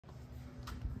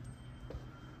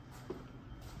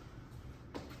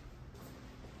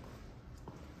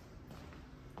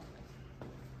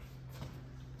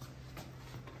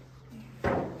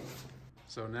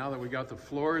So now that we got the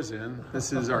floors in,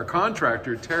 this is our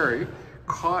contractor, Terry,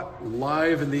 caught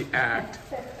live in the act.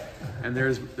 And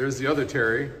there's the other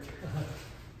Terry.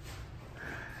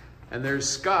 And there's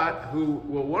Scott, who,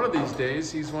 well, one of these days,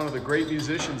 he's one of the great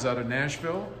musicians out of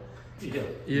Nashville.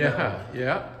 Yeah.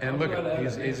 And look,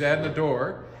 he's adding a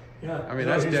door. Yeah. I mean,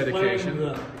 that's dedication.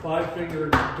 The 5-finger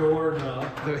door knob.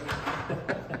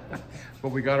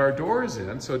 But we got our doors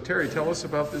in. So Terry, tell us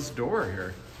about this door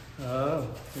here.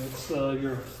 It's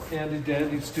your handy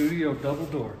dandy studio double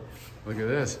door. Look at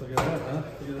this. Look at that, huh?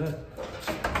 Look at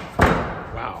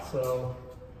that. Wow. So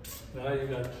now you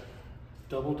got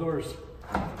double doors.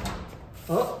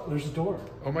 Oh, there's a door.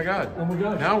 Oh my God. Oh my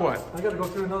gosh. Now what? I got to go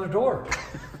through another door.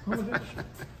 Oh my gosh.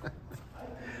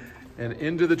 And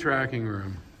into the tracking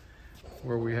room,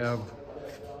 where we have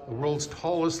the world's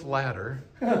tallest ladder.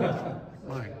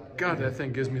 My God, that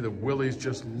thing gives me the willies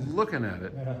just looking at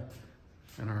it. Yeah.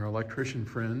 And our electrician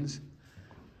friends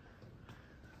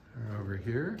are over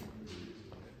here.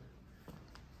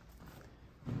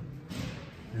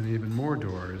 And even more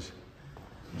doors.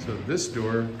 So this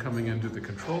door coming into the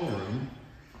control room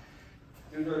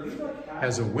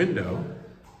has a window.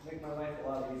 Make my life a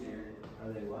lot easier.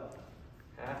 Are they what?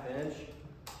 ½ inch?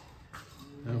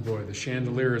 Oh boy, the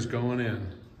chandelier is going in.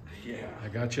 Yeah. I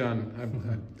got you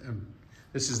on.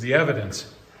 This is the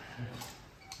evidence.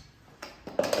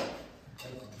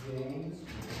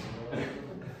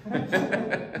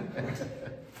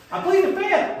 I plead the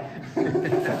fifth!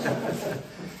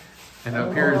 And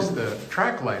up here is the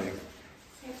track lighting.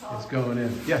 It's going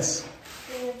in. Yes?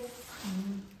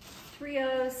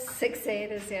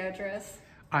 3068 is the address.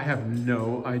 I have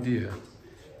no idea,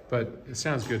 but it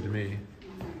sounds good to me.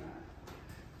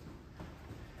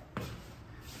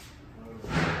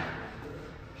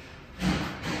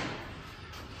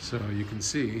 So you can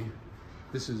see,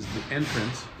 this is the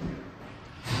entrance.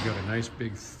 You've got a nice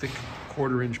big thick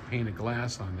 1/4-inch pane of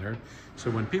glass on there.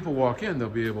 So when people walk in, they'll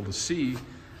be able to see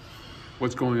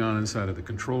what's going on inside of the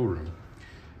control room.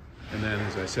 And then,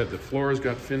 as I said, the floors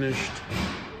got finished.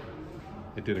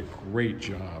 They did a great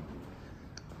job.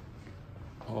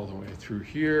 All the way through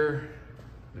here.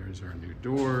 There's our new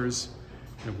doors.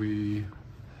 And we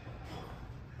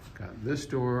got this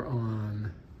door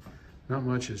on. Not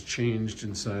much has changed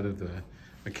inside of the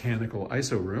mechanical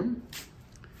ISO room.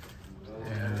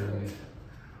 And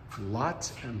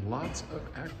lots of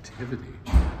activity.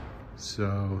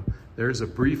 So there's a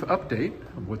brief update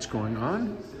of what's going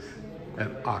on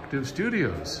at Octave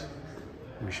Studios.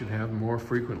 We should have more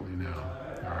frequently now.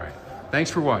 All right. Thanks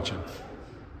for watching.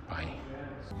 Bye.